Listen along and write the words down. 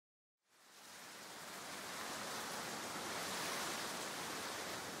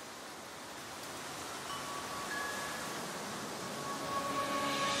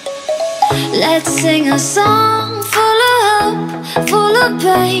Let's sing a song full of hope, full of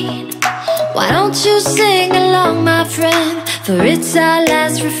pain. Why don't you sing along, my friend? For it's our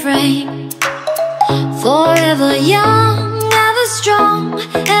last refrain. Forever young, ever strong,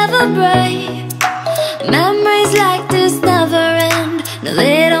 ever brave. Memories like this never end. No,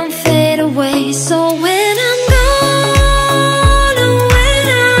 they don't fade away. So when I'm gone, oh, when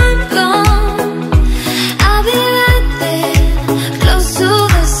I'm gone, I'll be right there, close to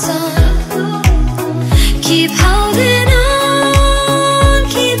the sun. Keep holding on,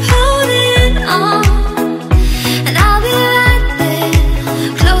 keep holding on, and I'll be right there,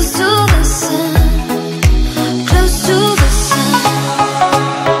 close to the sun, close to the sun.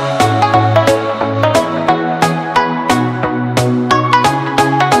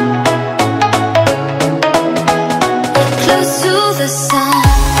 Close to the sun.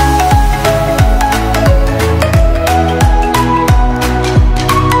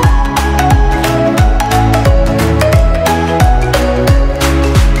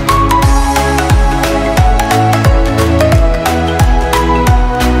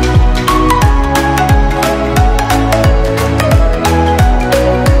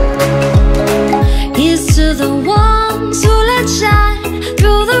 Here's to the ones who let shine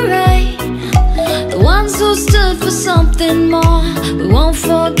through the rain, the ones who stood for something more. We won't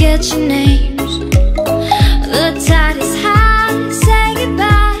forget your names. The tide is high, say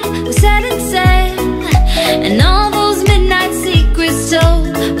goodbye, we're setting sail, and all those midnight secrets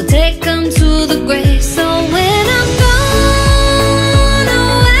told, we'll take them to the grave. So when I'm gone,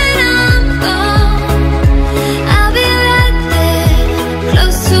 oh, when I'm gone, I'll be right there,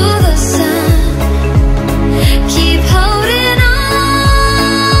 close to the sun. Keep holding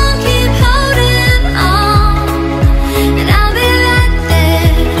on, keep holding on, and I'll be right there,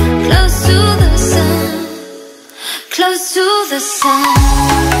 close to the sun, close to the sun.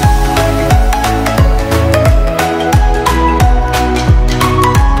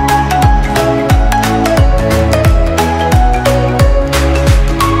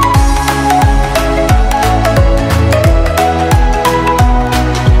 Close to the sun.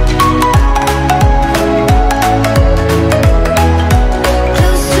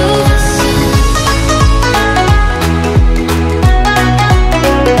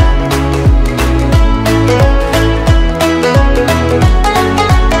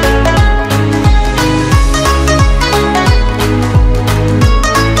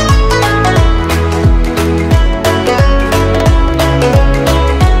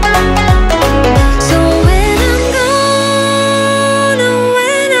 So when I'm gone, oh,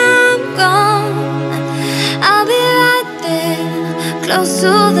 when I'm gone, I'll be right there, close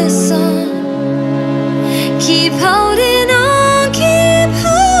to the sun. Keep holding on, keep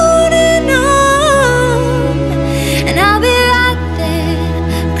holding on, and I'll be right there,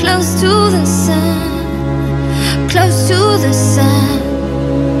 close to the sun, close to the sun.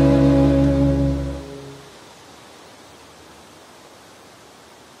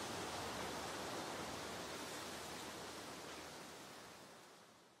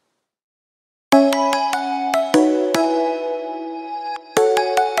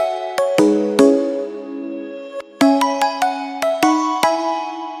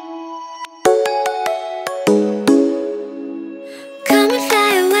 Come and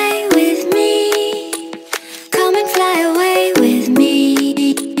fly away with me. Come and fly away with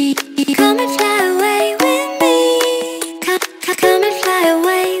me. Come and fly away with me. Come and fly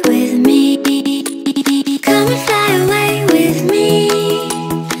away with me. Come and fly away with me.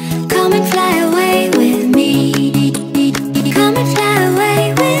 Come and fly away with me. Come and fly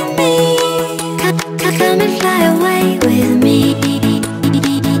away with me. Come and fly away with me.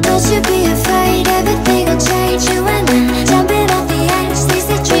 Don't you be afraid, everything will change. You and I jumping off the edge. They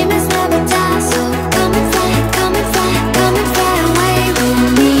say dreamers never die. So come and fly, come and fly, come and fly away with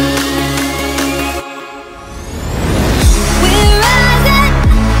me. We're rising,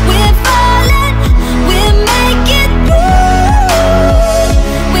 we're falling, we're making through.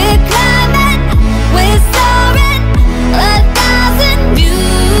 We're climbing, we're soaring, 1,000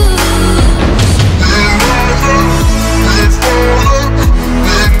 views. We're rising, we're falling,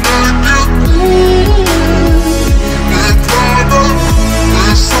 we're making through. We're climbing,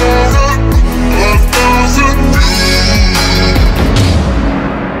 we're soaring, 1,000 feet.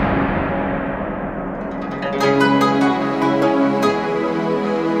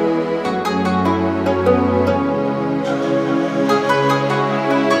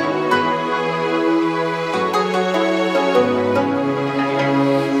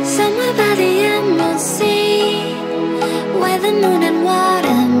 Somewhere by the emerald sea, where the moon and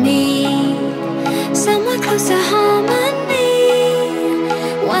water meet, somewhere close to harmony,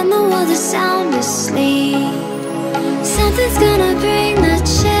 when the world is sound asleep. Something's gonna bring the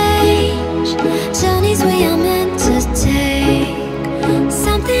change. Journeys we are meant to take.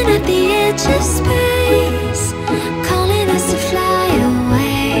 Something at the edge of space, calling us to fly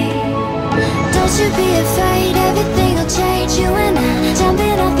away. Don't you be afraid, everything will change. You and I,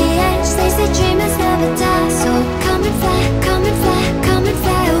 jumping off the edge. They say dreamers never die, so come and fly, come and fly, come and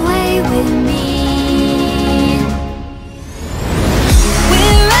fly away with me.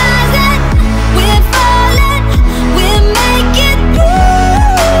 We're rising, we're falling, we're making through.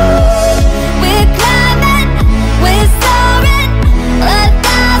 We're climbing, we're soaring,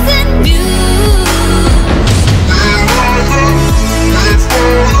 1,000 views. We're rising, we're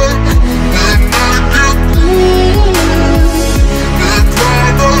falling, we're making through. We're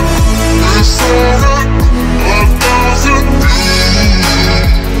climbing, we're soaring, 1,000 views.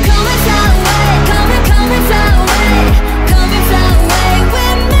 Come and fly away, come and fly away, come and fly away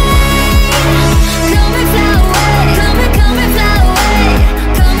with me. Come and fly away, come and fly away,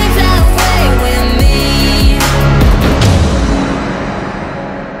 come and fly away with me.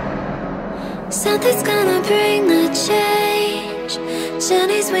 Something's gonna bring the change.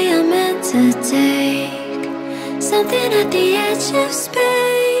 Journeys we are meant to take. Something at the edge of